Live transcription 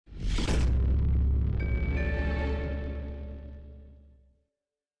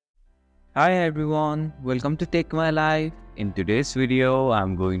Hi everyone, welcome to Take My Life. In today's video,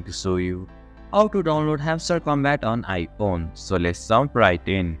 I'm going to show you how to download Hamster Kombat on iPhone. So let's jump right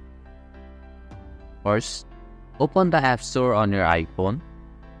in. First, open the App Store on your iPhone.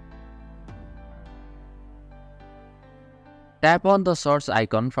 Tap on the search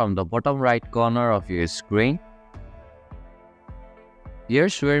icon from the bottom right corner of your screen.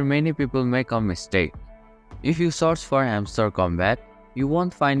 Here's where many people make a mistake. If you search for Hamster Kombat, you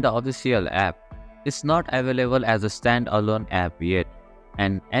won't find the official app. It's not available as a standalone app yet,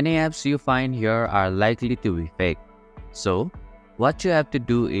 and any apps you find here are likely to be fake. So, what you have to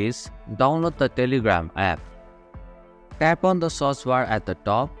do is download the Telegram app. Tap on the search bar at the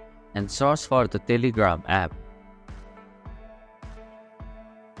top and search for the Telegram app.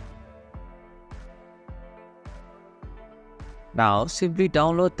 Now, simply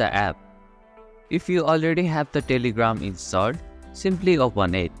download the app. If you already have the Telegram installed, simply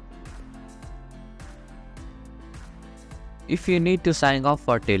open it. If you need to sign up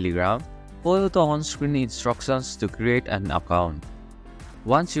for Telegram, follow the on-screen instructions to create an account.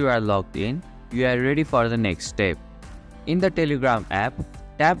 Once you are logged in, you are ready for the next step. In the Telegram app,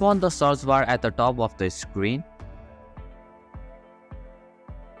 tap on the search bar at the top of the screen.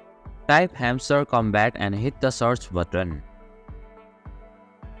 Type Hamster Kombat and hit the search button.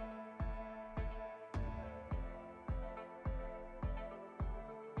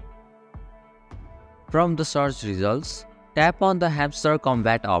 From the search results, tap on the Hamster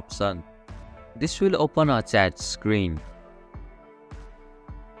Kombat option. This will open a chat screen.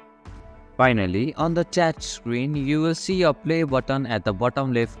 Finally, on the chat screen, you will see a play button at the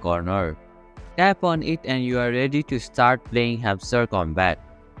bottom left corner. Tap on it and you are ready to start playing Hamster Kombat.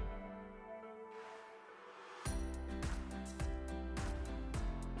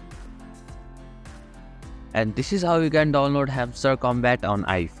 And this is how you can download Hamster Kombat on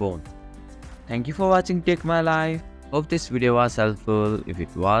iPhone. Thank you for watching Take My Life. Hope this video was helpful. If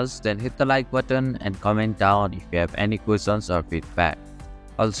it was, then hit the like button and comment down if you have any questions or feedback.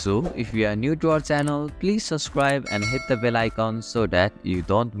 Also, if you are new to our channel, please subscribe and hit the bell icon so that you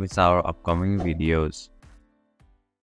don't miss our upcoming videos.